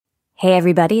Hey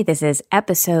everybody, this is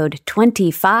episode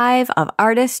 25 of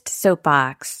Artist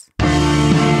Soapbox.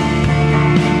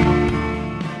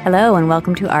 Hello and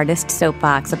welcome to Artist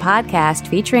Soapbox, a podcast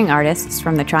featuring artists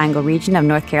from the Triangle region of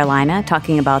North Carolina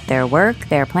talking about their work,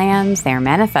 their plans, their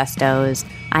manifestos.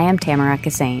 I am Tamara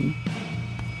Kassane.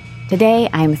 Today,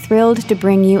 I am thrilled to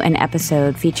bring you an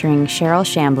episode featuring Cheryl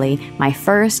Chamblee, my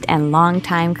first and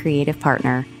longtime creative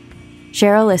partner.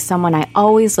 Cheryl is someone I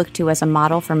always look to as a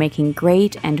model for making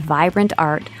great and vibrant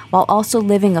art while also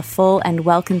living a full and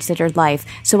well-considered life,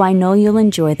 so I know you'll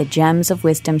enjoy the gems of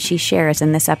wisdom she shares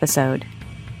in this episode.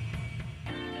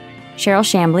 Cheryl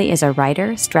Chamblee is a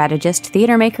writer, strategist,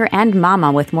 theater maker, and mama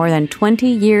with more than 20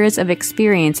 years of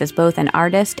experience as both an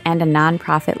artist and a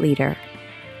nonprofit leader.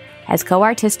 As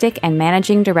co-artistic and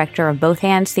managing director of Both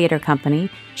Hands Theater Company,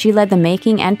 she led the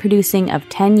making and producing of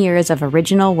 10 years of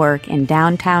original work in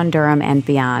downtown Durham and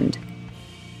beyond.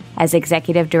 As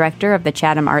executive director of the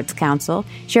Chatham Arts Council,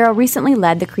 Cheryl recently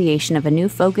led the creation of a new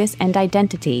focus and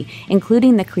identity,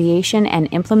 including the creation and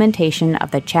implementation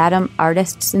of the Chatham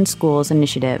Artists in Schools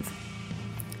initiative.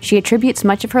 She attributes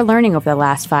much of her learning over the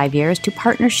last 5 years to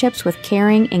partnerships with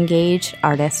caring, engaged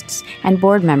artists and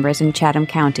board members in Chatham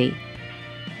County.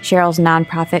 Cheryl's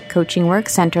nonprofit coaching work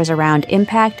centers around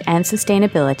impact and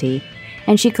sustainability,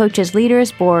 and she coaches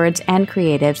leaders, boards, and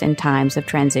creatives in times of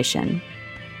transition.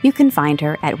 You can find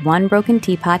her at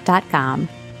onebrokenteapot.com,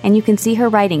 and you can see her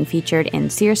writing featured in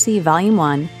Circe Volume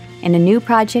 1, in a new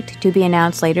project to be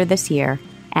announced later this year,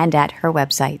 and at her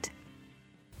website.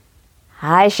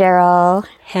 Hi, Cheryl.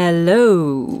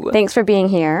 Hello. Thanks for being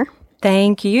here.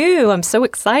 Thank you. I'm so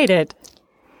excited.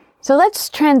 So let's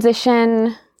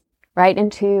transition right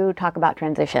into talk about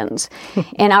transitions.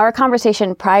 In our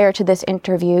conversation prior to this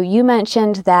interview, you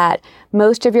mentioned that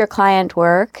most of your client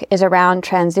work is around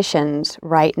transitions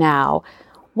right now.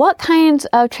 What kinds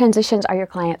of transitions are your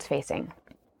clients facing?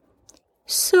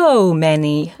 So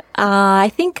many.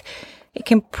 I think it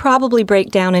can probably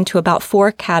break down into about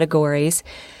 4 categories.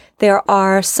 There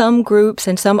are some groups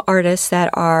and some artists that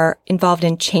are involved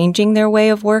in changing their way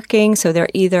of working. So they're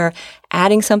either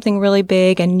adding something really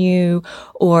big and new,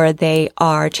 or they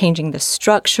are changing the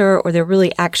structure, or they're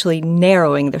really actually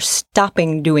narrowing. They're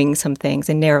stopping doing some things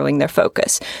and narrowing their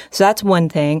focus. So that's one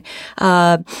thing.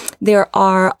 There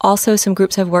are also some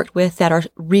groups I've worked with that are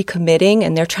recommitting,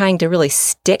 and they're trying to really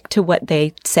stick to what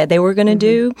they said they were going to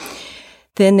do.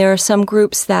 Then there are some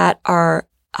groups that are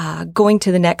going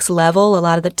to the next level. A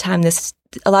lot of times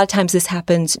this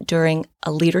happens during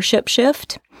a leadership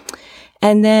shift.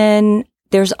 And then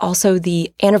there's also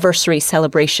the anniversary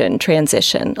celebration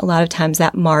transition. A lot of times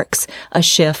that marks a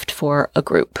shift for a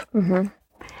group. Mm-hmm.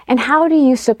 And how do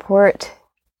you support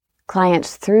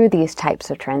clients through these types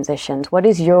of transitions? What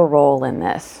is your role in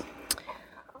this?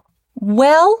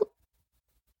 Well,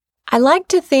 I like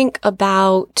to think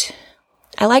about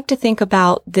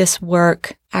this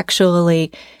work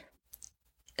actually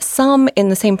some in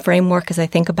the same framework as I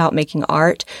think about making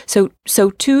art. So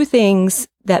 2 things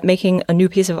that making a new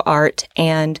piece of art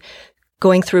and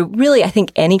going through really, I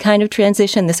think, any kind of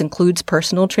transition, this includes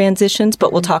personal transitions,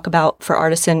 but we'll talk about for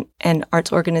artists and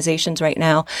arts organizations right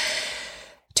now.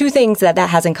 2 things that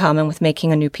has in common with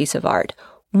making a new piece of art.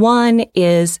 One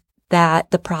is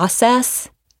that the process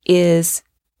is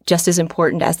just as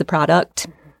important as the product.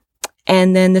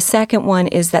 And then the second one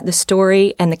is that the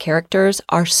story and the characters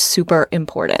are super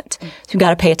important. So you've got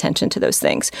to pay attention to those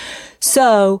things.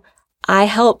 So I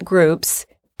help groups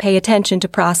pay attention to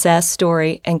process,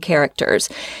 story, and characters.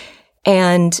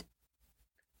 And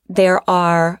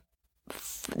there's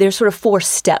sort of 4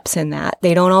 steps in that.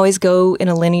 They don't always go in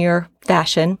a linear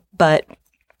fashion, but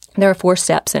there are 4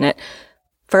 steps in it.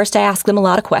 First, I ask them a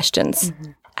lot of questions.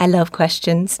 Mm-hmm. I love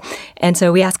questions. And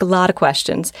so we ask a lot of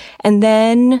questions. And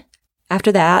then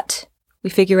after that, we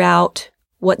figure out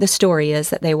what the story is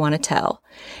that they want to tell.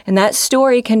 And that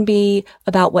story can be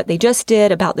about what they just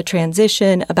did, about the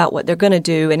transition, about what they're going to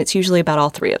do, and it's usually about all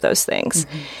 3 of those things.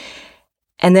 Mm-hmm.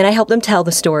 And then I help them tell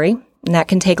the story, and that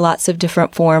can take lots of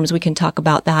different forms. We can talk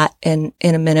about that in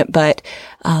a minute, but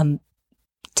the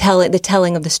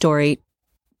telling of the story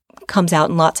comes out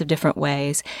in lots of different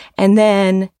ways. And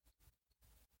then,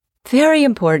 very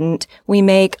important, we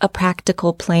make a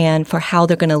practical plan for how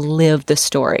they're going to live the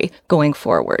story going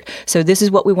forward. So this is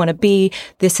what we want to be.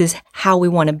 This is how we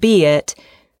want to be it.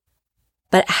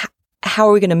 But how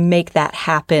are we going to make that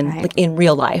happen like in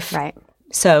real life? Right.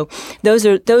 So those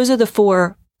are the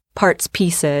 4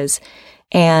 pieces.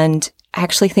 And I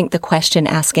actually think the question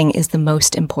asking is the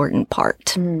most important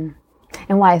part. And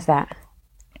why is that?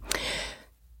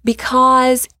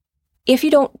 Because if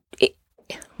you don't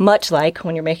much like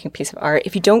when you're making a piece of art,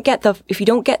 if you don't get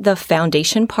the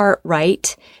foundation part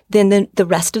right, then the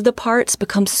rest of the parts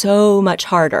become so much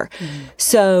harder.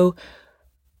 So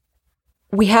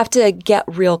we have to get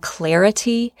real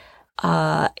clarity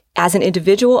as an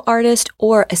individual artist,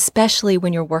 or especially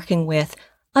when you're working with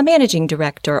a managing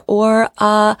director or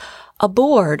a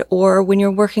board, or when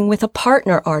you're working with a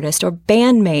partner artist or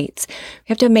bandmates. You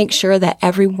have to make sure that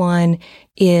everyone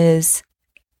is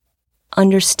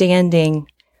understanding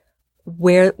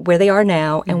where they are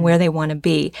now and where they want to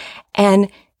be. And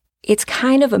it's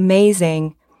kind of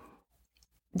amazing.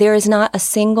 There is not a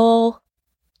single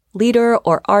leader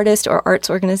or artist or arts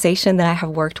organization that I have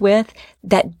worked with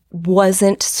that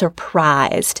wasn't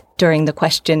surprised during the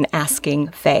question asking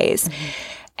phase.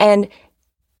 And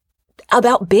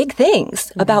about big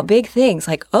things,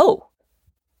 like, oh,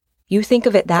 you think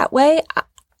of it that way?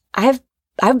 I've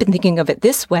been thinking of it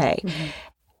this way.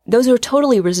 Those are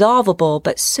totally resolvable,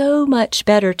 but so much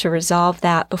better to resolve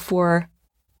that before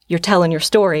you're telling your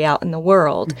story out in the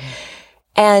world.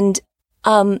 And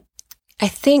I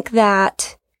think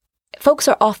that folks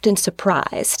are often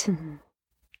surprised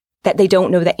that they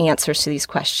don't know the answers to these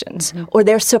questions, or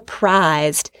they're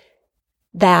surprised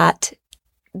that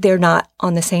they're not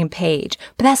on the same page.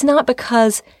 But it's not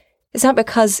because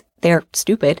they're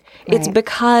stupid. Right. It's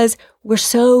because we're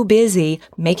so busy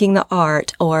making the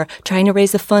art or trying to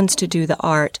raise the funds to do the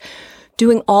art,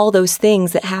 doing all those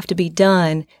things that have to be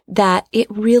done, that it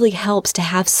really helps to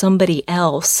have somebody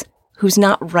else who's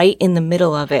not right in the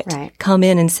middle of it come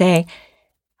in and say,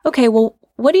 okay, well,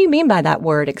 what do you mean by that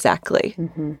word exactly?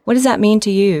 What does that mean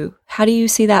to you? How do you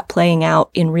see that playing out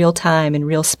in real time, in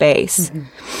real space?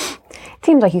 It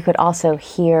seems like you could also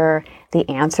hear the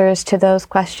answers to those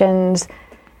questions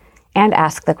and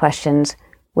ask the questions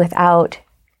without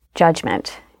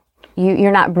judgment.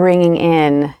 You're not bringing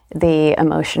in the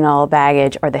emotional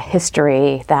baggage or the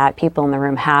history that people in the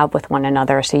room have with one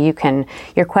another. So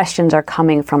your questions are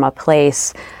coming from a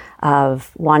place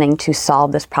of wanting to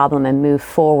solve this problem and move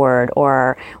forward,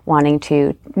 or wanting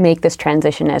to make this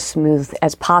transition as smooth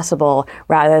as possible,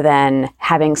 rather than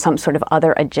having some sort of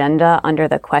other agenda under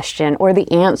the question or the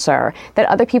answer that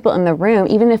other people in the room,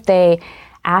 even if they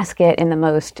ask it in the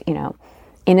most,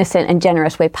 innocent and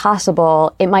generous way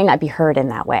possible, it might not be heard in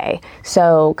that way.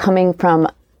 So coming from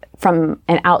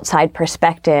an outside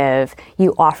perspective,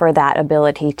 you offer that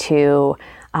ability to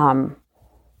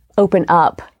open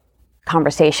up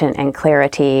conversation and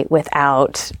clarity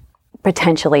without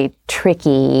potentially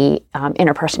tricky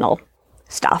interpersonal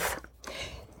stuff.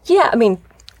 Yeah, I mean,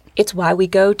 it's why we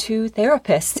go to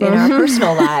therapists in our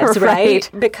personal lives, right?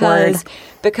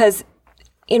 Because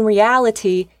in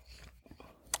reality,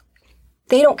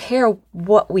 they don't care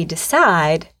what we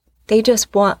decide. They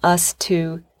just want us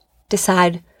to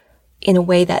decide in a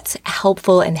way that's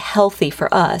helpful and healthy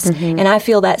for us. And I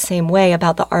feel that same way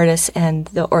about the artists and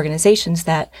the organizations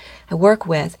that I work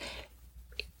with.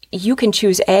 You can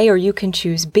choose A or you can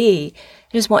choose B.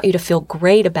 I just want you to feel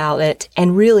great about it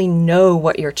and really know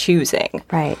what you're choosing.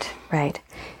 Right.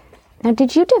 Now,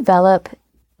 did you develop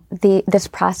this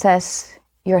process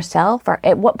yourself, or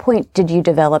at what point did you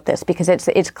develop this? Because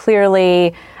it's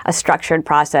clearly a structured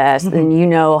process, and you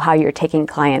know how you're taking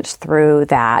clients through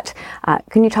that.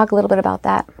 Can you talk a little bit about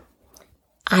that?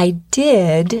 I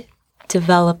did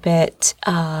develop it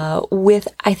with,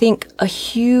 I think, a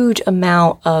huge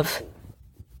amount of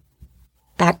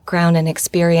background and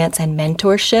experience and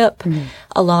mentorship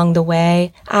along the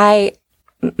way.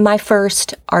 My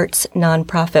first arts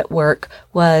nonprofit work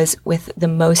was with the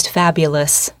most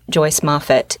fabulous Joyce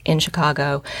Moffett in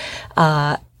Chicago.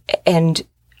 And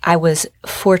I was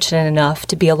fortunate enough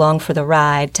to be along for the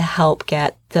ride to help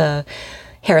get the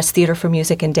Harris Theater for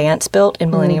Music and Dance built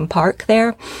in Millennium Park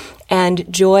there. And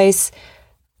Joyce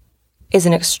is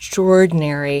an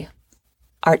extraordinary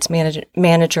arts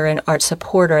manager and art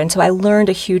supporter. And so I learned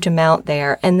a huge amount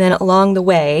there. And then along the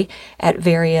way, at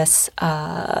various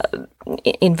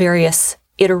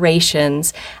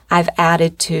iterations, I've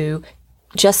added to,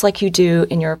 just like you do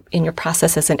in your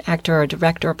process as an actor or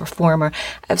director or performer,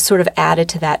 I've sort of added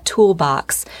to that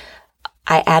toolbox.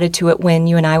 I added to it when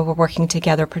you and I were working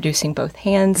together producing Both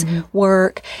Hands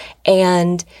work.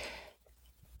 And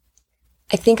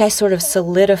I think I sort of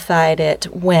solidified it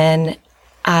when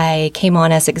I came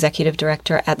on as executive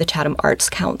director at the Chatham Arts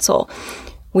Council.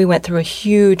 We went through a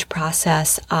huge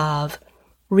process of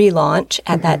relaunch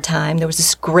at that time. There was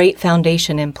this great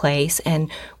foundation in place, and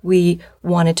we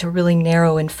wanted to really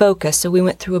narrow and focus. So we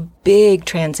went through a big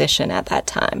transition at that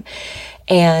time.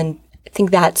 And I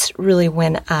think that's really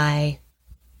when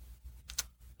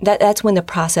that's when the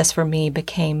process for me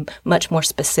became much more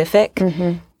specific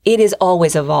it is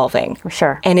always evolving.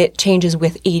 Sure. And it changes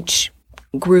with each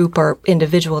group or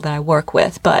individual that I work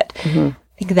with. But I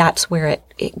think that's where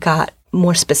it got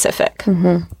more specific.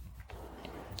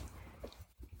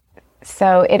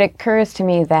 So it occurs to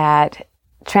me that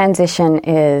transition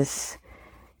is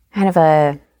kind of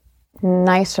a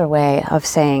nicer way of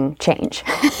saying change.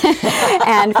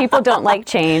 And people don't like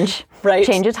change. Right.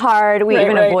 Change is hard. We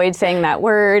even avoid saying that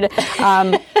word.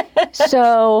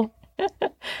 So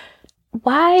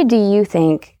why do you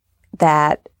think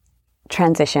that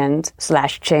transitions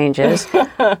 / changes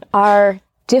are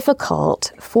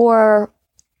difficult for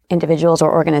individuals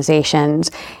or organizations?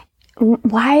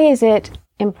 Why is it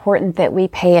important that we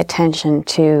pay attention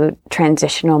to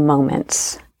transitional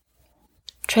moments?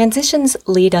 Transitions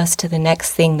lead us to the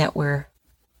next thing that we're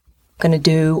going to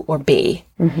do or be.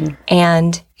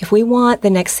 And if we want the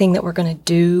next thing that we're going to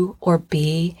do or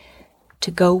be to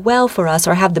go well for us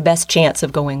or have the best chance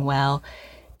of going well,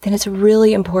 then it's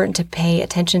really important to pay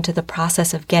attention to the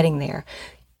process of getting there.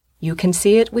 You can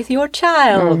see it with your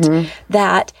child,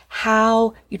 that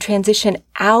how you transition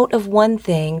out of one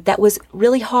thing that was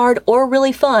really hard or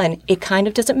really fun, it kind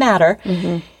of doesn't matter,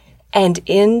 and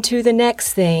into the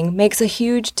next thing makes a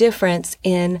huge difference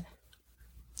in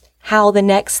how the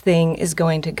next thing is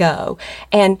going to go.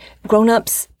 And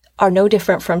grown-ups are no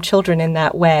different from children in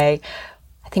that way.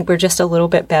 I think we're just a little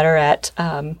bit better at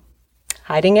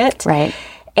hiding it. Right.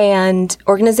 And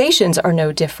organizations are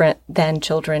no different than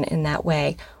children in that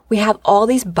way. We have all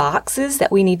these boxes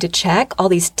that we need to check, all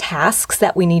these tasks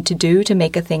that we need to do to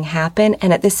make a thing happen.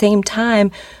 And at the same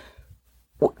time,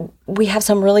 we have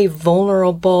some really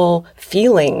vulnerable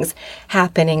feelings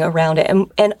happening around it.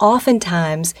 And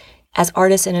oftentimes, as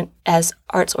artists and as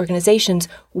arts organizations,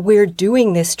 we're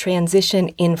doing this transition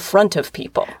in front of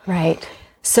people. Right.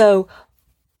 So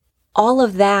all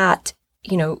of that,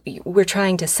 we're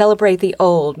trying to celebrate the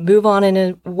old, move on in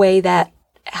a way that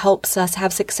helps us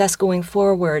have success going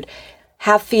forward,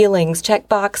 have feelings, check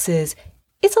boxes.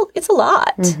 It's a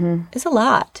lot. It's a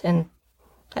lot. And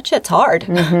that shit's hard.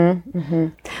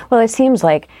 Well, it seems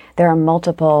like there are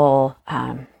multiple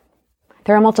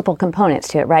components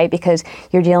to it, right? Because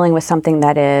you're dealing with something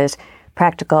that is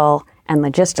practical and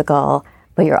logistical,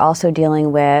 but you're also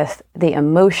dealing with the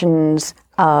emotions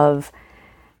of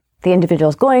the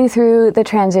individuals going through the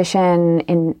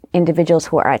transition, individuals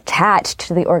who are attached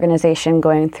to the organization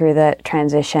going through the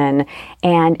transition.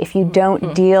 And if you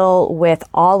don't deal with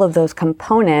all of those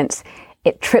components,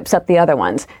 it trips up the other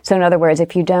ones. So in other words,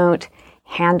 if you don't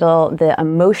handle the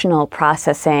emotional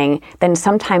processing, then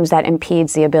sometimes that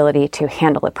impedes the ability to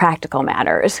handle the practical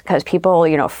matters, because people,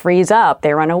 freeze up,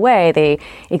 they run away, they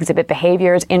exhibit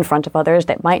behaviors in front of others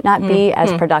that might not be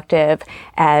as productive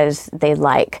as they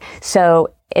like.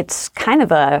 So it's kind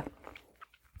of a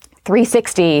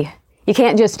 360. You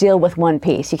can't just deal with one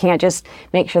piece. You can't just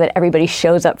make sure that everybody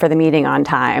shows up for the meeting on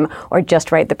time or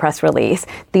just write the press release.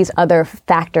 These other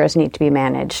factors need to be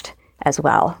managed as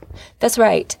well. That's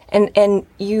right. And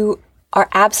you are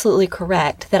absolutely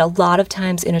correct that a lot of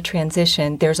times in a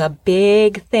transition, there's a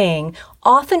big thing,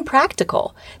 often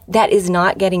practical, that is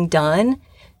not getting done.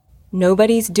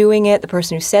 Nobody's doing it. The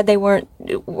person who said they were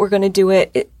going to do it,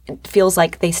 it feels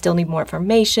like they still need more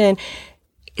information.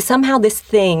 Somehow this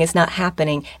thing is not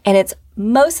happening. And it's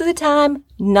most of the time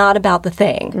not about the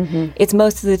thing. It's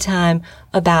most of the time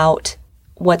about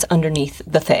what's underneath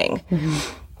the thing.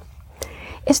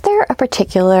 Is there a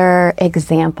particular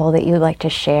example that you'd like to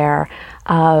share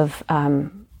of a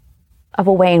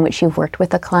way in which you've worked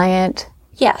with a client?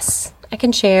 Yes, I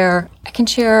can share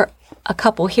a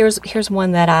couple. Here's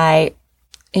one that I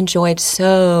enjoyed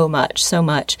so much.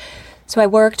 So I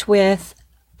worked with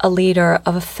a leader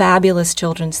of a fabulous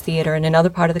children's theater in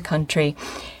another part of the country.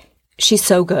 She's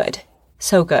so good.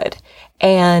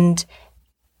 And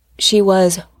she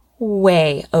was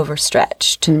way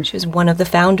overstretched. She was one of the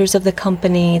founders of the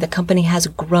company. The company has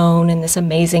grown in this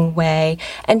amazing way.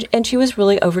 And she was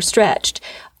really overstretched.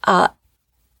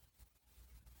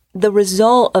 The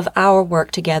result of our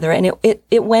work together, and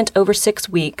it went over 6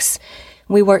 weeks.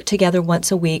 We worked together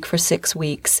once a week for 6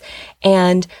 weeks.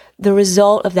 And the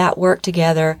result of that work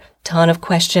together, ton of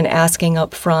question asking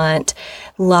up front,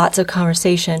 lots of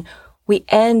conversation, we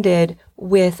ended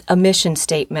with a mission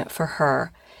statement for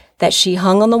her that she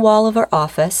hung on the wall of her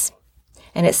office,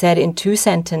 and it said in 2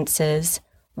 sentences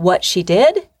what she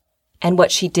did and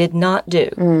what she did not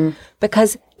do.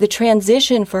 Because the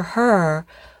transition for her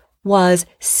was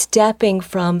stepping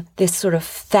from this sort of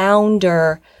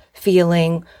founder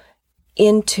feeling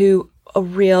into a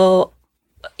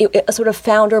sort of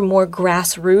founder, more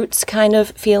grassroots kind of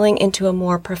feeling, into a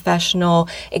more professional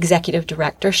executive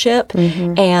directorship.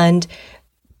 And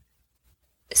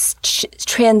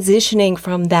transitioning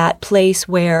from that place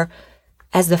where,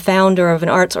 as the founder of an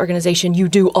arts organization, you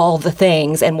do all the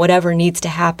things, and whatever needs to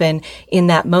happen in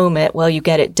that moment, well, you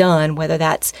get it done, whether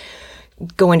that's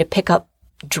going to pick up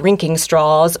drinking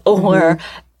straws or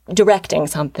directing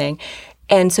something.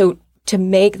 And so to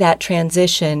make that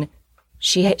transition,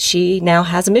 she now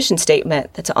has a mission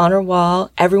statement that's on her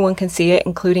wall. Everyone can see it,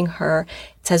 including her.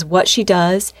 It says what she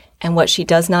does and what she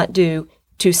does not do,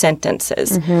 2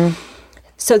 sentences.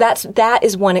 So that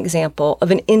is one example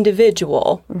of an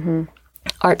individual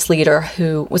arts leader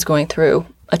who was going through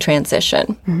a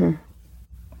transition.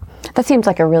 That seems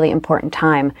like a really important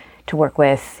time to work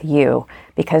with you,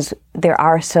 because there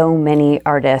are so many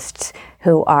artists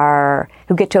who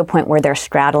get to a point where they're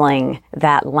straddling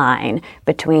that line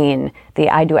between the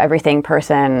I do everything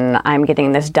person, I'm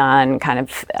getting this done kind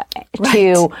of,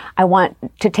 to I want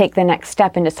to take the next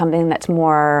step into something that's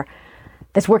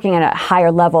working at a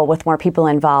higher level with more people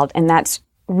involved. And that's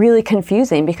really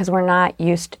confusing because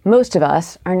most of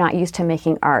us are not used to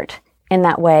making art in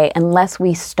that way unless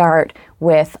we start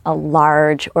with a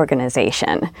large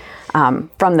organization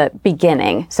from the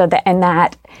beginning.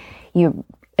 You,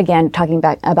 again, talking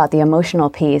back about the emotional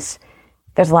piece,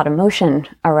 there's a lot of emotion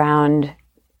around,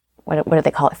 what do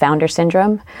they call it, founder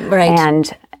syndrome? Right.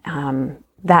 And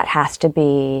that has to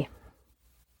be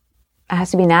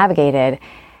navigated,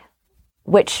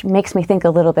 which makes me think a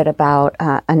little bit about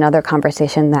another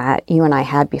conversation that you and I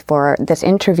had before this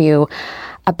interview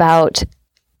about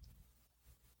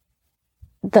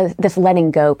this letting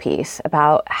go piece,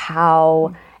 about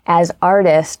how as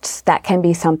artists that can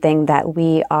be something that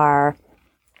we are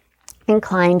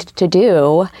inclined to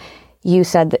do. You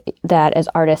said that as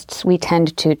artists we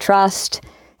tend to trust,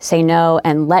 say no,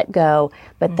 and let go,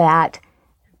 but that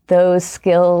those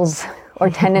skills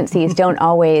or tendencies don't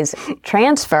always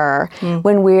transfer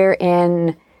when we're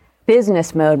in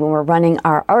business mode, when we're running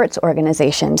our arts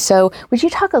organization. So would you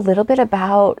talk a little bit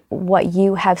about what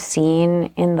you have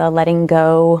seen in the letting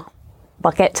go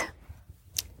bucket?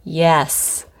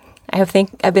 Yes. I've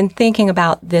been thinking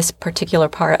about this particular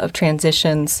part of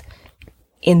transitions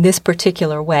in this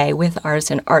particular way with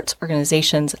artists and arts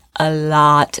organizations a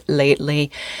lot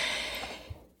lately,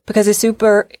 because it's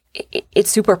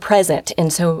super present in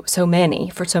for so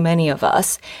many of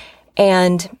us.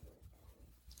 And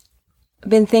I've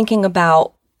been thinking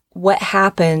about what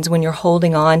happens when you're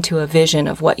holding on to a vision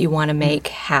of what you want to make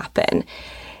happen.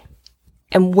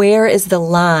 And where is the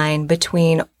line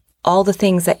between all the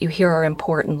things that you hear are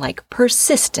important, like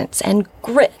persistence and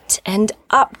grit and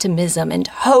optimism and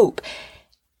hope,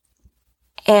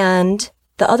 and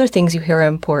the other things you hear are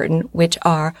important, which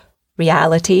are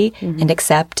reality and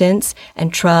acceptance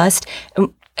and trust.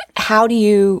 How do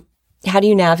you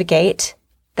navigate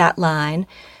that line?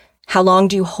 How long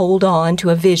do you hold on to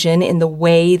a vision in the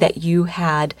way that you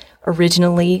had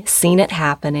originally seen it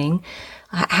happening?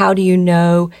 How do you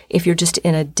know if you're just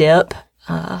in a dip,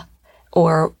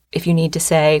 or if you need to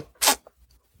say,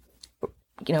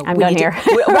 I'm done here.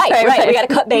 Right. We got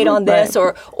to cut bait on this,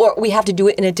 or we have to do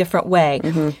it in a different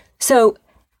way. So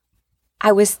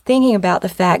I was thinking about the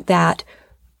fact that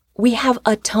we have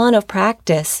a ton of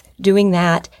practice doing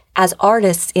that as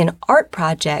artists in art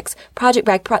projects.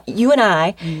 You and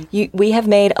I, we have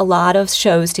made a lot of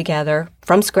shows together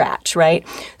from scratch, right?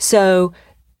 So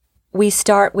we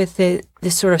start with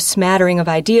this sort of smattering of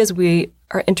ideas we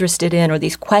are interested in, or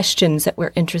these questions that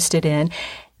we're interested in.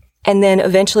 And then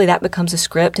eventually that becomes a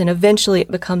script, and eventually it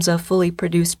becomes a fully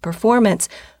produced performance.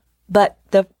 But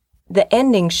the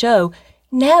ending show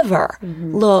never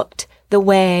looked the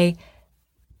way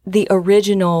the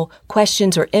original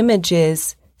questions or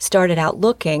images started out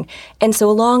looking. And so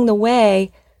along the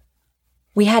way,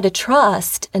 we had to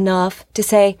trust enough to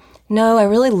say, no, I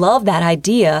really love that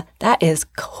idea. That is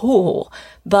cool.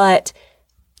 But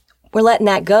we're letting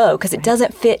that go because it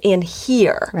doesn't fit in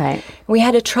here. Right. We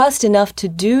had to trust enough to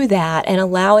do that and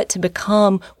allow it to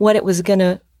become what it was going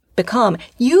to become.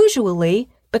 Usually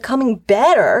becoming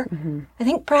better, I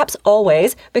think perhaps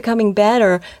always becoming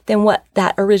better than what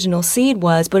that original seed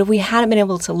was. But if we hadn't been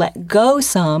able to let go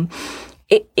some,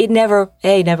 it never,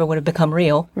 A, never would have become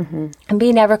real, and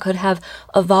B, never could have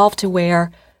evolved to where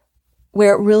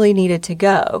it really needed to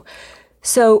go.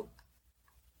 So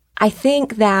I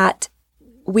think that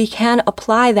we can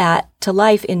apply that to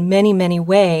life in many, many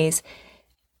ways.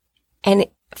 And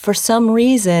for some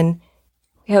reason,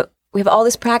 we have all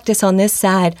this practice on this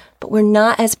side, but we're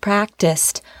not as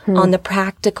practiced on the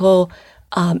practical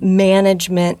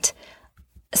management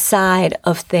side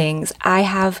of things.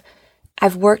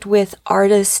 I've worked with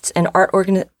artists and art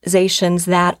organizations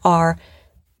that are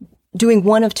doing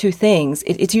one of two things.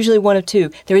 It's usually one of two.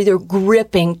 They're either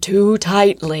gripping too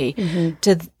tightly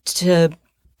to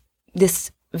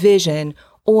this vision,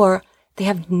 or they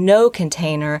have no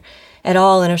container at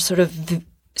all and are sort of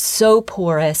so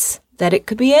porous that it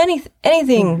could be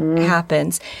anything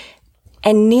happens.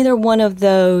 And neither one of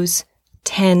those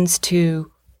tends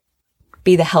to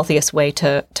be the healthiest way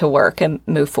to work and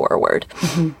move forward.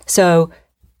 So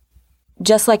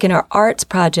just like in our arts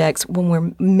projects, when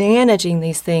we're managing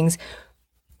these things,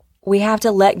 we have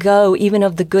to let go even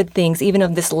of the good things, even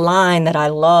of this line that I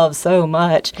love so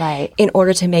much, right, in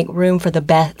order to make room for the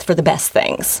best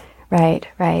things. Right,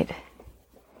 right.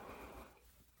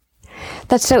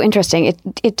 That's so interesting.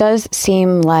 It does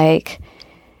seem like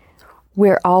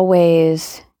we're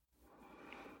always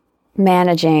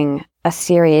managing a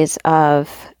series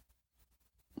of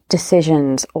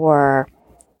decisions or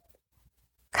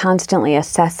constantly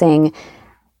assessing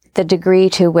the degree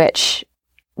to which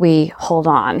we hold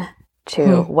on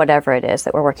to whatever it is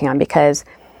that we're working on. Because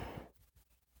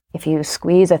if you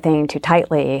squeeze a thing too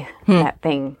tightly, that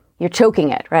thing, you're choking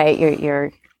it, right?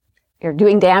 You're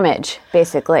doing damage,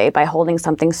 basically, by holding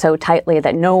something so tightly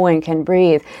that no one can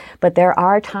breathe. But there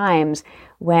are times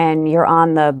when you're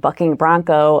on the bucking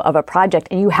bronco of a project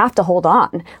and you have to hold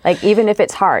on. Like, even if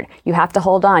it's hard, you have to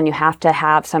hold on. You have to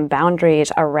have some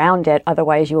boundaries around it.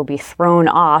 Otherwise, you will be thrown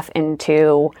off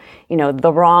into,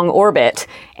 the wrong orbit.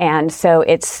 And so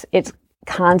it's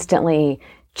constantly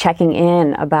checking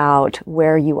in about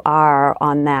where you are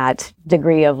on that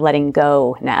degree of letting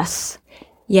go-ness.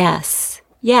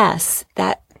 Yes,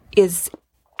 that is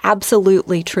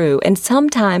absolutely true. And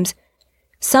sometimes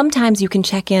you can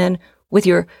check in with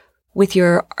your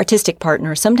artistic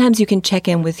partner. Sometimes you can check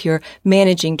in with your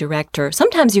managing director.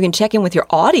 Sometimes you can check in with your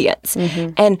audience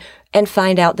and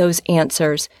find out those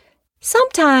answers.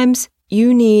 Sometimes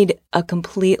you need a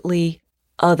completely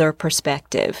other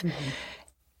perspective.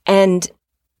 And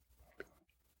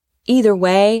either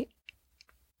way,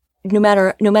 no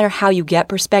matter how you get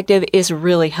perspective, is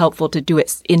really helpful to do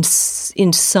it in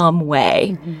some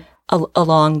way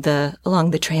along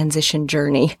the transition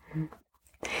journey.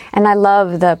 And I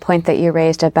love the point that you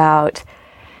raised about,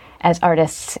 as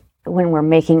artists, when we're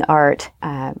making art,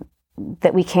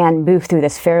 that we can move through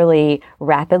this fairly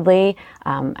rapidly.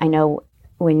 I know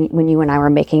when you and I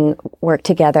were making work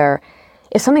together,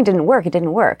 if something didn't work, it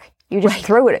didn't work. You just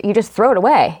throw it. You just throw it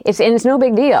away. It's no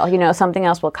big deal. Something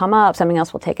else will come up. Something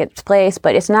else will take its place.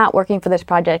 But it's not working for this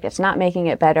project. It's not making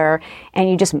it better. And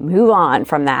you just move on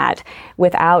from that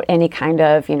without any kind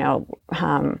of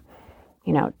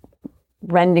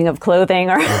rending of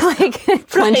clothing or like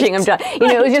punching them down.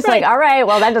 It was just like, all right,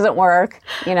 well, that doesn't work.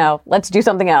 Let's do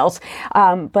something else.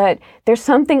 But there's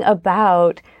something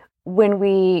about when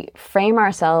we frame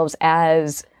ourselves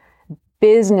as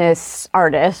business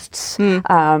artists,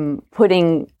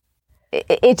 putting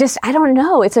it just, I don't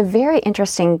know. It's a very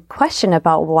interesting question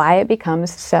about why it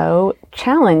becomes so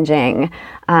challenging.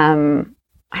 I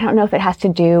don't know if it has to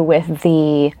do with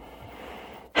the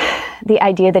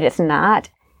idea that it's not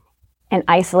an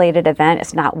isolated event.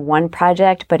 It's not one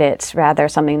project, but it's rather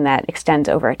something that extends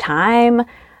over time.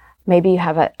 Maybe you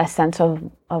have a sense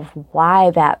of why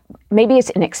that, maybe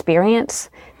it's an experience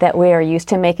that we are used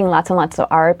to making lots and lots of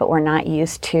art, but we're not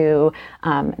used to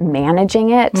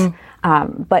managing it.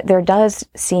 But there does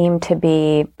seem to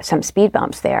be some speed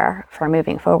bumps there for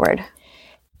moving forward.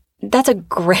 That's a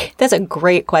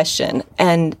great question.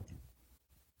 And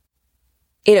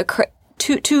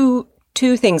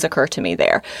two things occur to me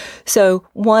there. So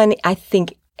one, I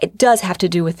think it does have to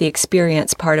do with the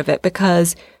experience part of it,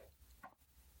 because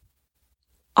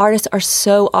artists are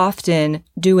so often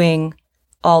doing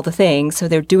all the things. So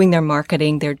they're doing their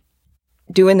marketing, they're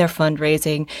doing their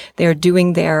fundraising, they're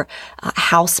doing their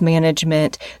house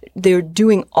management, they're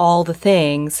doing all the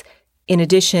things in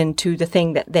addition to the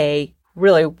thing that they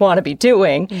really want to be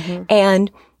doing.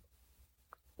 And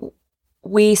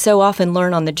we so often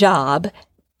learn on the job,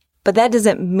 but that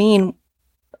doesn't mean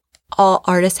all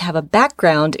artists have a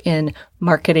background in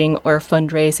marketing or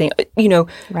fundraising.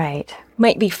 Right.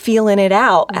 Might be feeling it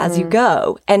out as you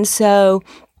go. And so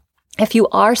if you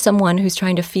are someone who's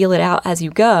trying to feel it out as you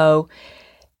go,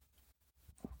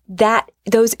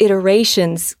 those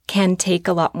iterations can take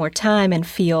a lot more time and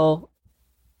feel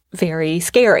very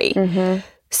scary.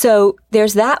 So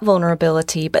there's that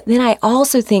vulnerability. But then I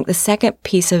also think the second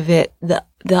piece of it, the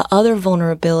other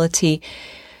vulnerability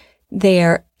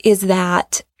there, is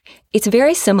that it's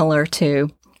very similar to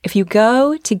if you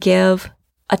go to give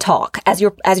a talk as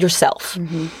yourself.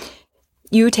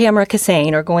 You, Tamara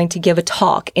Kissane, are going to give a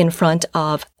talk in front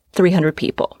of 300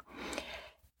 people.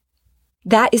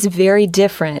 that is very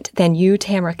different than you,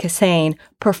 Tamara Kissane,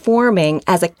 performing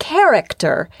as a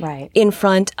character in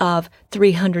front of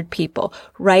 300 people,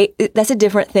 right? That's a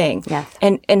different thing. Yes.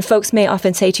 And folks may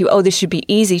often say to you, oh, this should be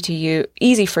easy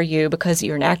for you because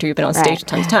you're an actor, you've been on stage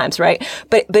tons of times, right?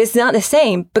 But it's not the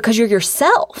same because you're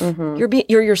yourself. Mm-hmm.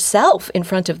 You're yourself in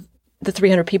front of the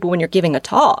 300 people when you're giving a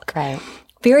talk. Right.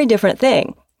 Very different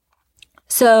thing.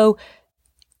 So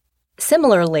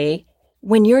similarly,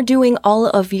 when you're doing all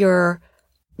of your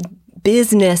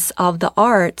business of the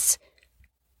arts,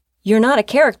 you're not a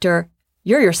character,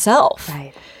 you're yourself.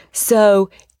 Right.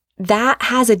 So that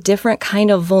has a different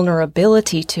kind of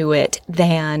vulnerability to it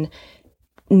than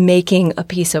making a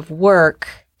piece of work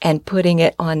and putting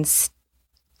it on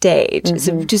stage.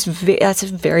 Mm-hmm. That's a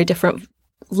very different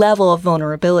level of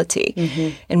vulnerability.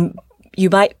 Mm-hmm. And you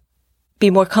might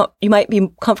be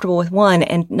comfortable with one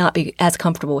and not be as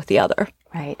comfortable with the other.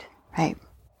 Right.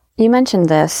 You mentioned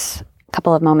this a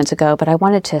couple of moments ago, but I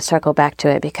wanted to circle back to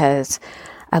it because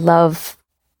I love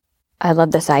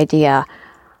this idea.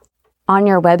 On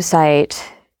your website,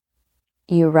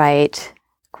 you write,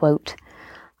 quote,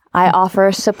 "I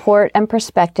offer support and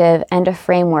perspective and a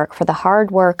framework for the hard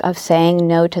work of saying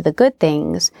no to the good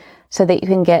things so that you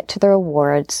can get to the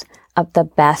rewards of the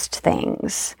best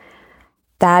things."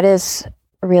 That is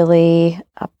really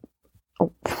an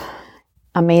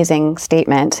amazing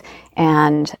statement.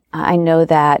 And I know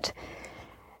that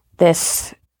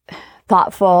this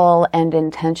thoughtful and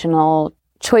intentional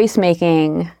choice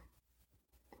making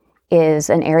is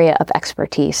an area of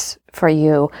expertise for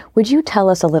you. Would you tell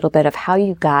us a little bit of how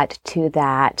you got to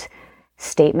that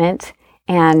statement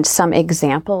and some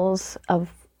examples of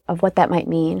what that might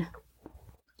mean?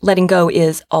 Letting go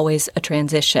is always a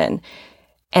transition.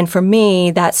 And for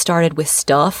me, that started with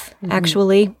stuff,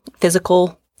 actually,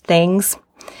 physical things.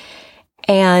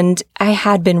 And I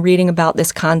had been reading about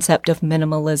this concept of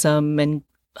minimalism and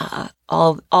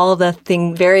all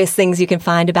the various things you can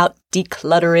find about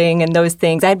decluttering and those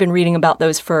things. I had been reading about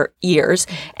those for years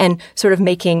and sort of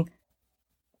making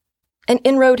an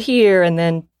inroad here and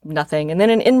then nothing, and then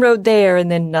an inroad there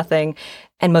and then nothing,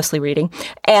 and mostly reading.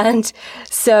 And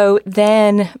so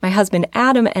then my husband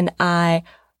Adam and I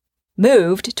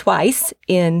moved twice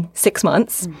in 6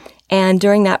 months. And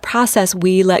during that process,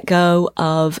 we let go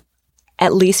of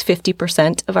at least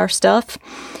 50% of our stuff.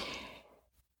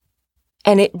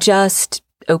 And it just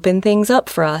opened things up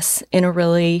for us in a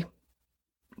really,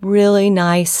 really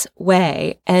nice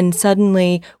way. And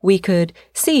suddenly we could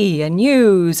see and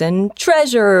use and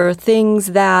treasure things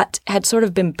that had sort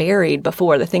of been buried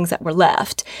before, the things that were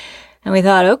left. And we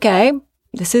thought, okay,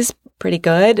 this is pretty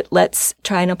good. Let's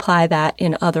try and apply that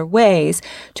in other ways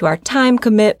to our time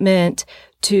commitment,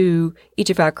 to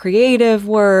each of our creative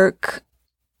work,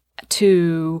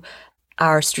 to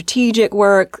our strategic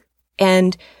work.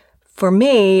 And for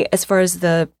me, as far as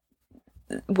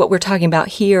what we're talking about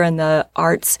here and the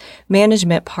arts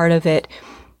management part of it,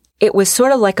 it was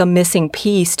sort of like a missing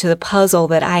piece to the puzzle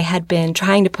that I had been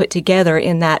trying to put together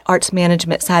in that arts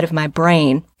management side of my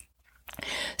brain.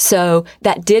 So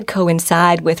that did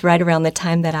coincide with right around the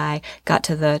time that I got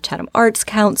to the Chatham Arts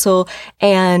Council.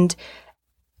 And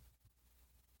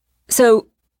so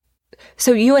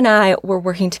you and I were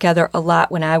working together a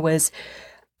lot when I was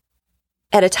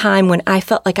at a time when I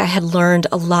felt like I had learned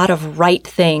a lot of right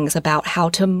things about how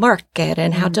to market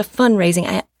and how to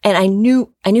fundraising. And I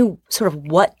knew sort of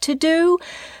what to do.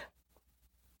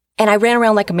 And I ran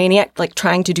around like a maniac, like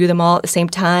trying to do them all at the same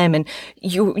time. And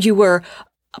you were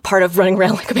a part of running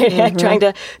around like a maniac, trying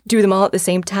to do them all at the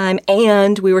same time.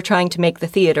 And we were trying to make the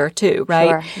theater too,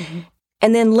 right? Sure. Mm-hmm.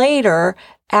 And then later,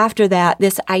 after that,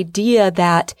 this idea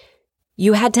that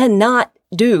you had to not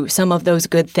do some of those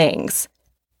good things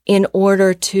in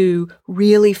order to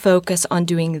really focus on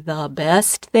doing the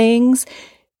best things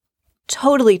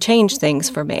totally changed things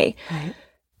for me. Right.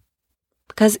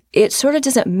 Because it sort of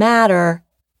doesn't matter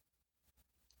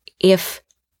if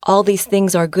all these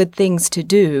things are good things to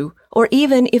do, or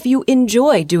even if you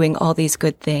enjoy doing all these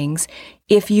good things,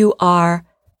 if you are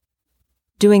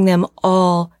doing them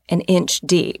all an inch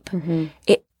deep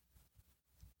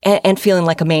and feeling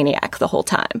like a maniac the whole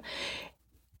time.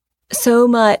 So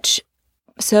much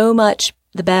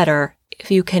the better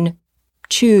if you can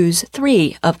choose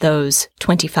 3 of those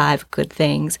 25 good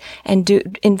things and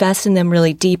invest in them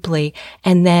really deeply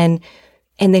and then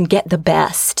get the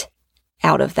best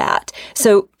out of that.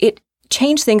 So it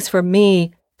changed things for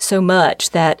me so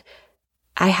much that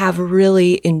I have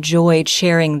really enjoyed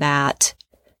sharing that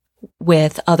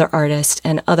with other artists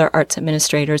and other arts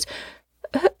administrators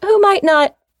who might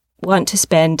not want to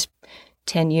spend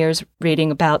 10 years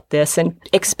reading about this and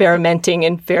experimenting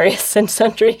in various and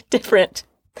sundry different,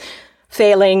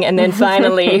 failing, and then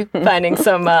finally finding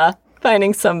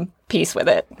some peace with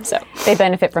it. So they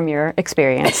benefit from your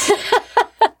experience.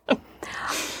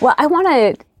 Well, I want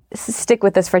to stick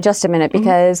with this for just a minute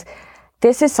because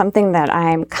this is something that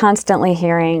I'm constantly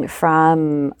hearing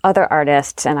from other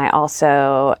artists, and I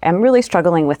also am really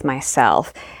struggling with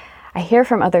myself. I hear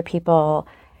from other people,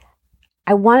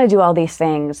 I want to do all these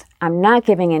things. I'm not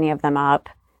giving any of them up.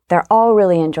 They're all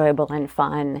really enjoyable and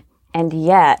fun. And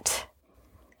yet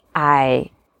I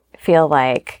feel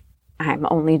like I'm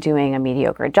only doing a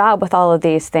mediocre job with all of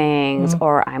these things,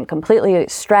 or I'm completely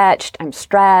stretched, I'm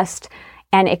stressed,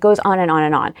 and it goes on and on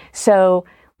and on. So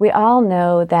we all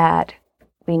know that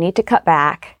we need to cut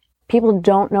back. People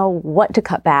don't know what to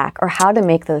cut back or how to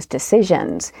make those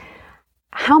decisions.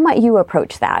 How might you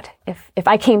approach that if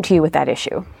I came to you with that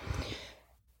issue?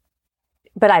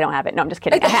 But I don't have it. No, I'm just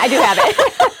kidding. I do have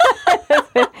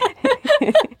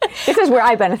it. This is where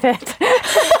I benefit.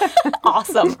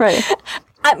 Awesome. Right.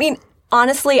 I mean,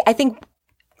 honestly, I think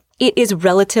it is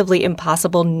relatively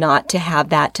impossible not to have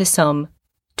that to some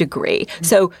degree.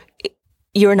 So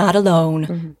you're not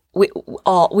alone. We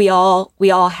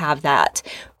all have that.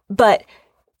 But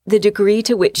the degree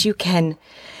to which you can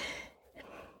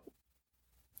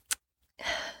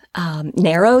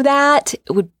narrow that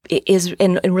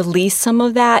and release some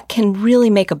of that can really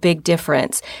make a big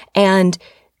difference. And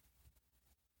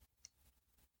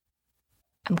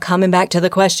I'm coming back to the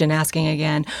question asking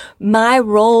again. My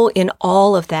role in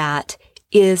all of that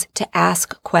is to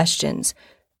ask questions.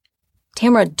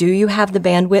 Tamara, do you have the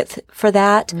bandwidth for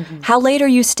that? How late are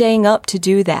you staying up to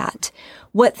do that?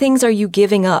 What things are you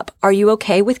giving up? Are you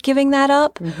okay with giving that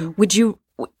up? Would you,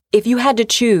 if you had to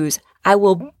choose, I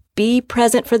will be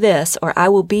present for this or I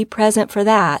will be present for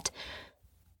that,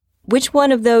 which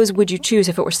one of those would you choose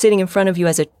if it were sitting in front of you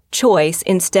as a choice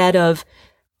instead of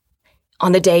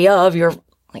on the day of you're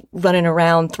like running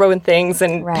around throwing things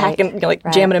and packing,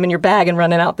 jamming them in your bag and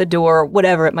running out the door,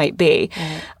 whatever it might be.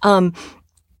 And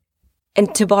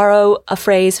to borrow a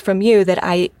phrase from you that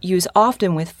I use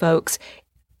often with folks,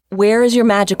 where is your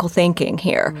magical thinking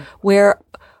here? Where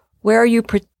are you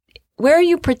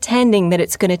pretending that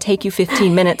it's going to take you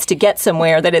 15 minutes to get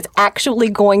somewhere that it's actually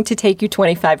going to take you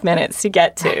 25 minutes to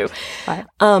get to?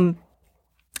 And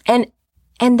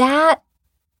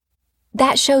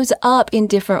that shows up in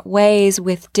different ways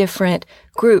with different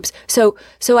groups. So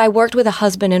I worked with a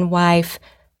husband and wife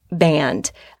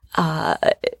band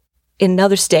in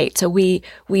another state. So we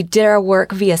did our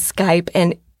work via Skype,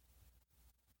 and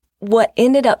what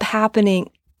ended up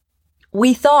happening,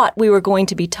 we thought we were going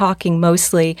to be talking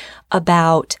mostly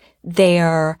about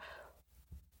their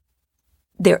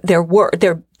work,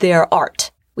 their art.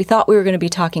 We thought we were going to be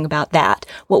talking about that.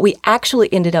 What we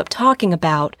actually ended up talking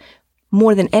about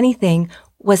more than anything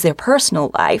was their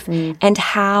personal life and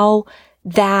how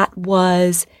that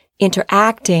was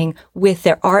interacting with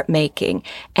their art making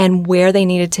and where they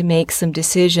needed to make some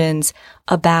decisions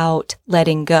about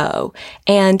letting go.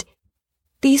 And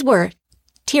these were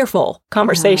tearful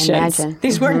conversations.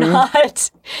 These were not,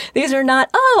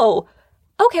 oh,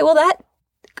 okay, well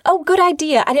good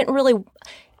idea.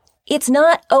 It's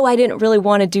not, I didn't really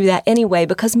want to do that anyway,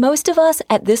 because most of us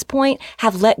at this point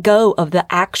have let go of the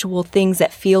actual things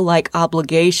that feel like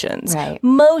obligations. Right.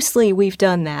 Mostly we've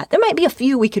done that. There might be a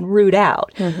few we can root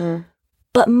out,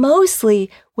 but mostly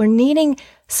we're needing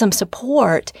some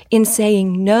support in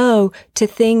saying no to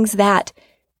things that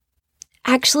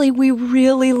actually we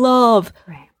really love,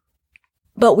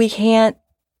 but we can't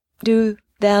do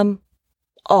them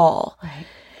all. Right.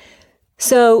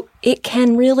 So it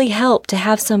can really help to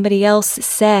have somebody else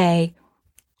say,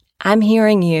 I'm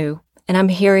hearing you, and I'm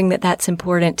hearing that that's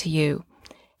important to you.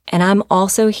 And I'm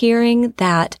also hearing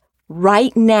that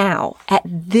right now, at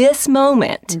this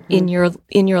moment in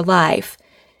your life,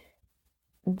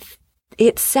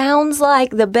 it sounds like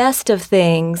the best of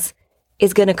things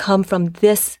is going to come from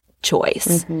this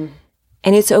choice. And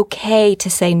it's okay to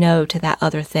say no to that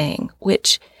other thing,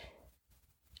 which,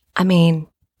 I mean,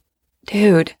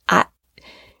 dude,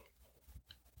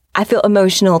 I feel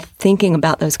emotional thinking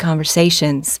about those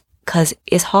conversations because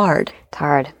it's hard.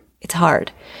 It's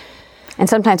hard. And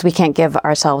sometimes we can't give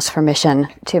ourselves permission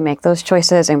to make those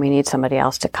choices, and we need somebody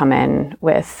else to come in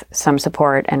with some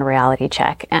support and reality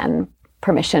check and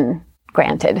permission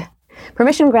granted.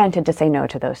 Permission granted to say no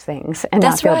to those things and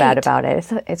not feel bad about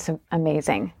it. It's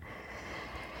amazing.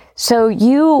 So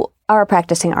you are a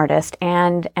practicing artist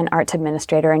and an arts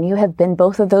administrator, and you have been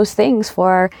both of those things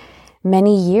for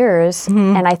many years.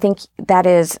 And I think that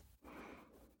is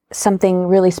something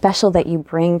really special that you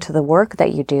bring to the work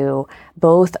that you do,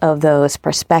 both of those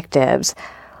perspectives.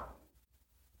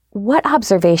 What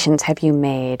observations have you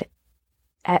made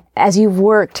as you've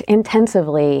worked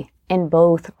intensively in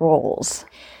both roles?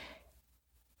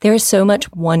 There is so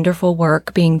much wonderful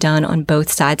work being done on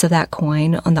both sides of that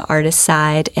coin, on the artist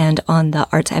side and on the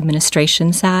arts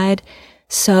administration side.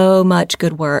 So much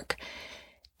good work.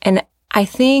 And I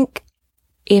think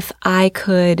if I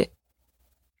could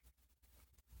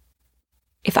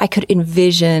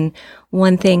envision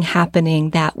one thing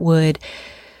happening that would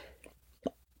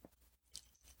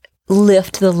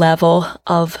lift the level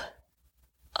of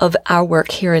our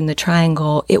work here in the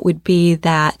Triangle, it would be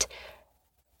that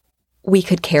we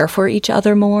could care for each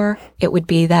other more. It would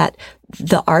be that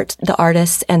the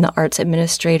artists and the arts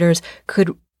administrators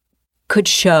could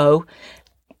show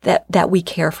that we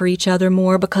care for each other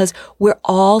more, because we're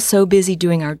all so busy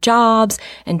doing our jobs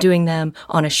and doing them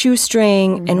on a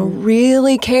shoestring and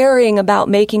really caring about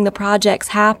making the projects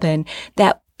happen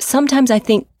that sometimes I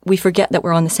think we forget that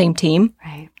we're on the same team.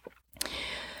 Right.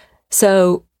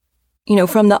 So,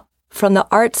 from the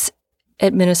arts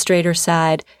administrator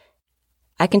side,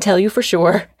 I can tell you for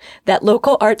sure that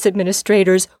local arts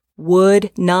administrators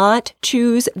would not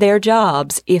choose their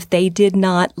jobs if they did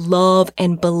not love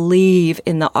and believe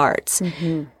in the arts.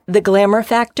 Mm-hmm. The glamour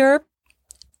factor,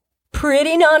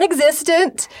 pretty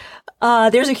non-existent.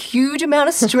 There's a huge amount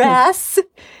of stress,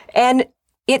 and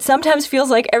it sometimes feels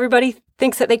like everybody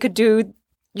thinks that they could do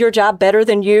your job better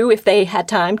than you if they had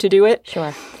time to do it.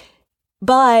 Sure.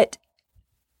 But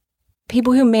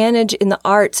people who manage in the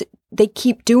arts, they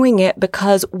keep doing it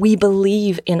because we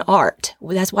believe in art.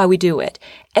 That's why we do it.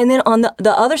 And then on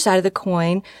the other side of the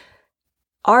coin,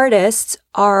 artists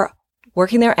are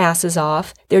working their asses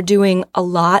off. They're doing a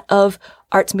lot of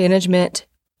arts management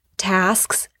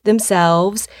tasks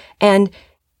themselves. And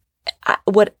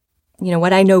what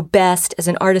I know best as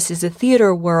an artist is the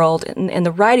theater world and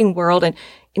the writing world. And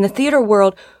in the theater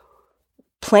world,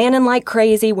 planning like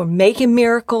crazy. We're making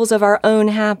miracles of our own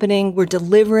happening. We're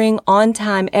delivering on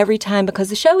time every time because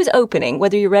the show is opening.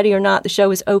 Whether you're ready or not, the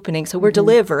show is opening. So we're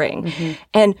delivering. Mm-hmm.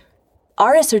 And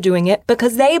artists are doing it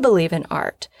because they believe in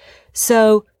art.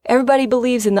 So everybody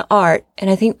believes in the art.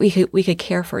 And I think we could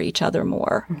care for each other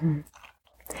more. Mm-hmm.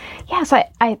 Yes,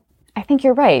 I think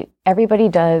you're right. Everybody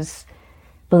does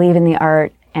believe in the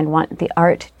art and want the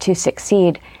art to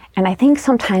succeed. And I think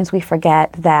sometimes we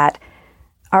forget that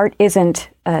art isn't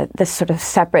this sort of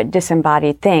separate,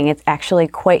 disembodied thing. It's actually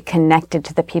quite connected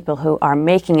to the people who are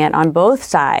making it on both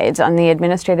sides, on the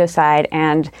administrative side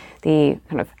and the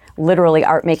kind of literally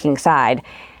art-making side.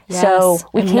 Yes, so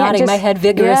we can't nodding my head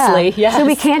vigorously. Yeah. Yes. So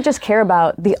we can't just care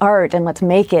about the art and let's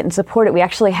make it and support it. We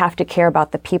actually have to care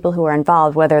about the people who are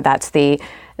involved, whether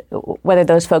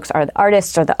those folks are the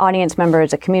artists or the audience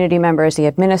members, the community members, the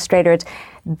administrators.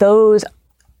 Those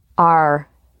are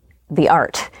the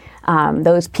art.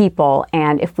 Those people,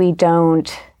 and if we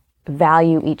don't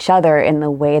value each other in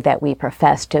the way that we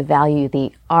profess to value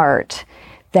the art,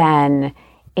 then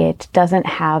it doesn't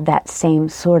have that same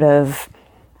sort of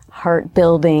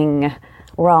heart-building,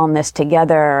 we're all in this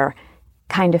together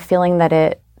kind of feeling that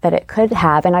it could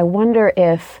have. And I wonder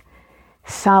if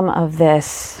some of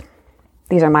this,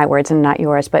 these are my words and not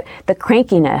yours, but the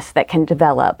crankiness that can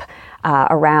develop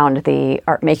around the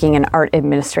art making and art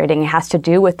administrating has to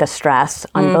do with the stress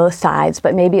on both sides,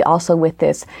 but maybe also with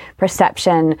this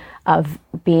perception of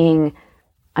being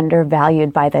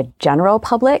undervalued by the general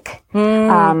public.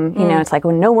 It's like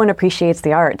when no one appreciates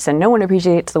the arts and no one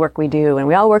appreciates the work we do and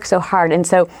we all work so hard. And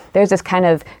so there's this kind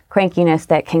of crankiness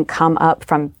that can come up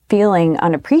from feeling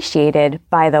unappreciated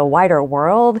by the wider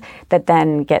world that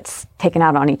then gets taken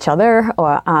out on each other.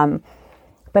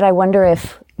 But I wonder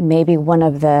if maybe one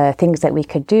of the things that we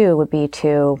could do would be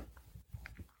to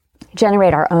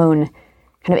generate our own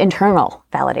kind of internal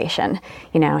validation.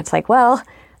 It's like, well,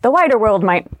 the wider world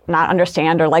might not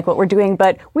understand or like what we're doing,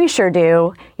 but we sure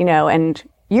do, and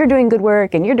you're doing good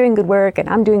work and you're doing good work and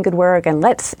I'm doing good work, and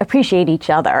let's appreciate each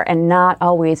other and not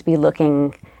always be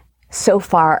looking so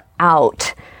far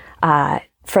out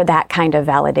for that kind of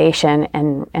validation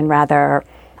and rather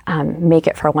make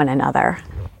it for one another.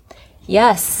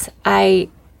 Yes, I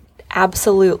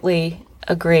absolutely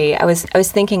agree. I was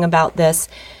thinking about this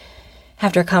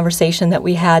after a conversation that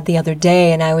we had the other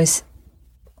day, and I was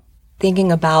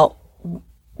thinking about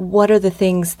what are the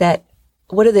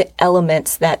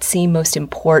elements that seem most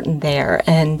important there.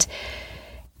 And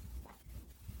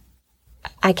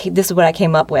this is what I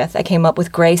came up with. I came up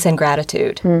with grace and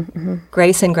gratitude. Mm-hmm.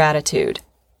 Grace and gratitude.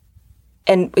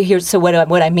 And so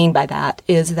what I mean by that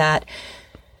is that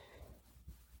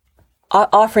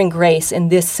offering grace in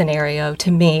this scenario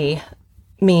to me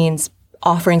means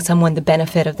offering someone the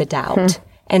benefit of the doubt.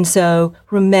 And so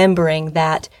remembering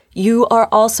that you are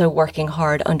also working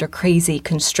hard under crazy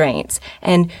constraints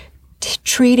and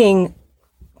treating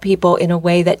people in a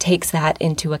way that takes that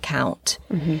into account.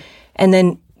 And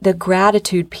then the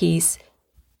gratitude piece,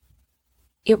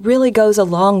 it really goes a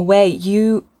long way.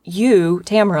 You,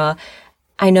 Tamara,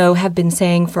 I know have been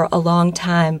saying for a long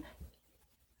time,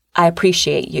 I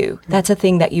appreciate you. That's a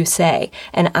thing that you say.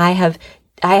 And I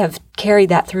have carried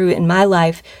that through in my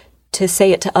life to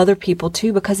say it to other people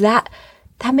too, because that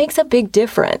makes a big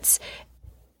difference.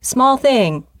 Small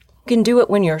thing. You can do it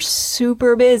when you're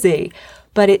super busy,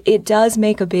 but it does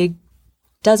make a big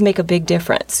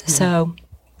difference. So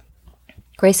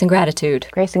grace and gratitude.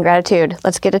 Grace and gratitude.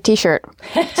 Let's get a t-shirt.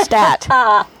 Stat.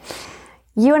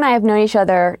 You and I have known each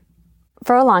other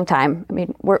for a long time. I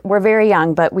mean, we're very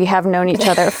young, but we have known each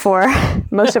other for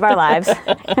most of our lives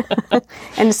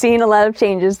and seen a lot of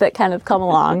changes that kind of come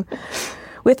along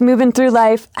with moving through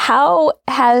life. How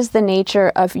has the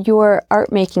nature of your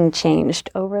art making changed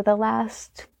over the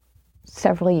last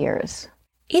several years?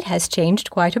 It has changed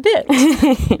quite a bit.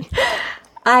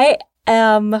 I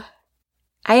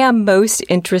am most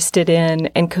interested in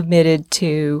and committed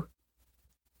to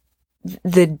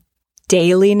the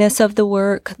dailiness of the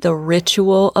work, the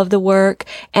ritual of the work.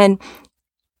 And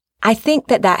I think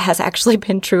that has actually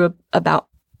been true about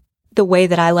the way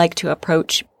that I like to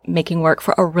approach making work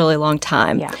for a really long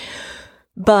time. Yeah.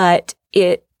 But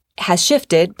it has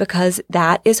shifted because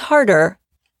that is harder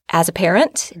as a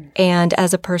parent and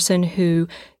as a person who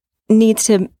needs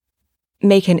to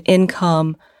make an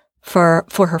income for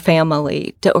her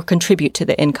family or contribute to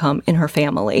the income in her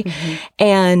family.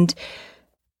 And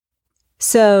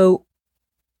so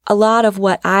a lot of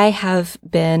what I have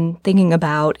been thinking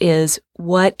about is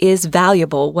what is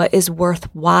valuable, what is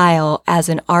worthwhile as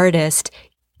an artist,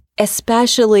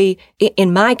 especially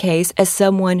in my case, as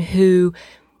someone who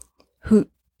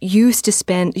used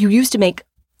to make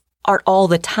art all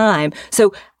the time.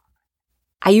 So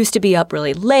I used to be up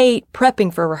really late,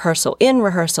 prepping for rehearsal, in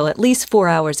rehearsal, at least 4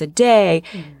 hours a day.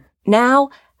 Now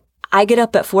I get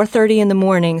up at 4:30 in the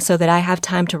morning so that I have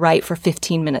time to write for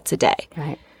 15 minutes a day.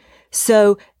 Right.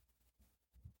 So,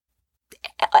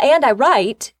 and I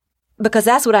write because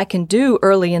that's what I can do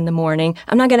early in the morning.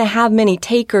 I'm not going to have many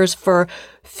takers for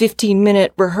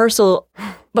 15-minute rehearsal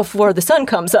before the sun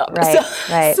comes up.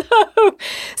 Right.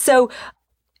 So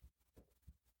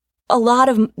a lot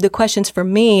of the questions for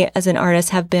me as an artist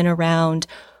have been around,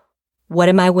 what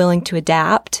am I willing to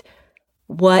adapt?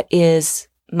 What is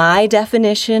my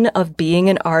definition of being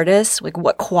an artist? Like,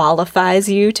 what qualifies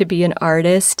you to be an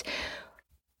artist?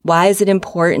 Why is it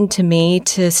important to me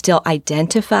to still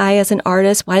identify as an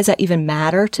artist? Why does that even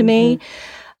matter to me?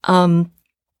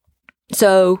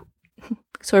 So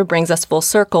sort of brings us full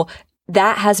circle.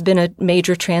 That has been a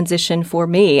major transition for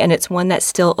me, and it's one that's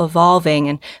still evolving,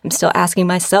 and I'm still asking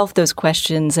myself those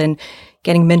questions and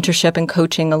getting mentorship and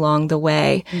coaching along the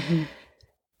way.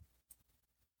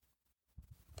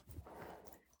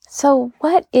 So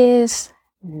what is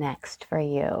next for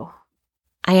you?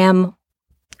 I am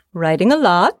writing a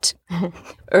lot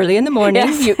early in the morning.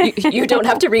 Yes. You don't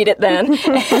have to read it then.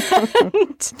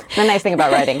 The nice thing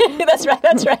about writing.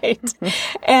 That's right.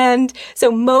 And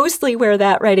so mostly where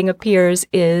that writing appears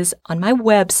is on my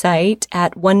website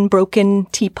at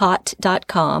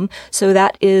onebrokenteapot.com. So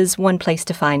that is one place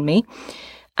to find me.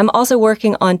 I'm also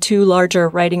working on 2 larger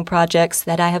writing projects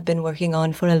that I have been working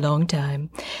on for a long time.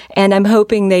 And I'm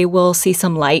hoping they will see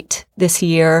some light this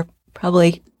year,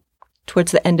 probably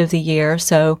towards the end of the year.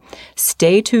 So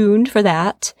stay tuned for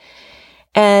that.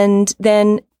 And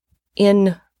then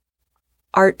in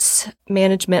arts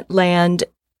management land,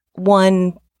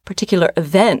 one particular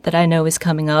event that I know is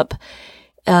coming up,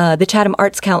 the Chatham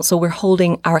Arts Council, we're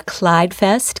holding our Clyde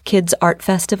Fest Kids Art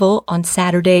Festival on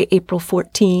Saturday, April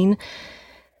 14.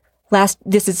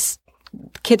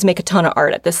 Kids make a ton of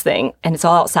art at this thing, and it's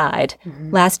all outside.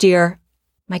 Last year,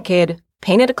 my kid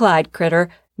painted a Clyde critter,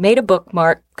 made a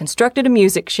bookmark, constructed a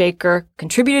music shaker,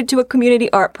 contributed to a community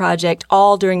art project,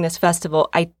 all during this festival.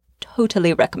 I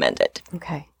totally recommend it.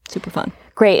 Okay. Super fun.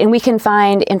 Great. And we can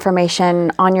find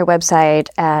information on your website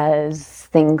as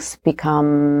things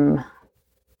become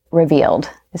revealed.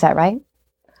 Is that right?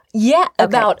 Yeah,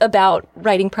 okay. About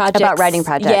writing projects. About writing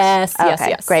projects. Yes, okay,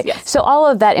 yes. Great. Yes. So all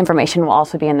of that information will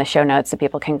also be in the show notes so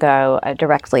people can go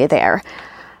directly there.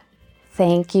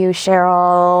 Thank you,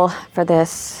 Cheryl, for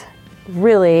this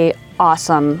really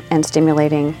awesome and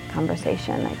stimulating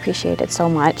conversation. I appreciate it so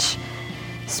much.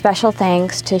 Special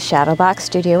thanks to Shadowbox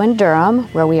Studio in Durham,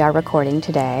 where we are recording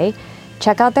today,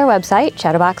 check out their website,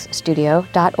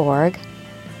 chatterboxstudio.org.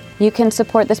 You can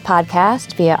support this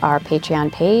podcast via our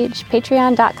Patreon page,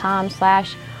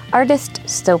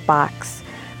 patreon.com/artistsoapbox.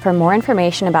 For more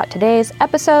information about today's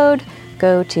episode,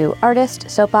 go to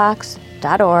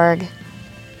artistsoapbox.org.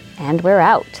 And we're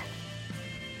out.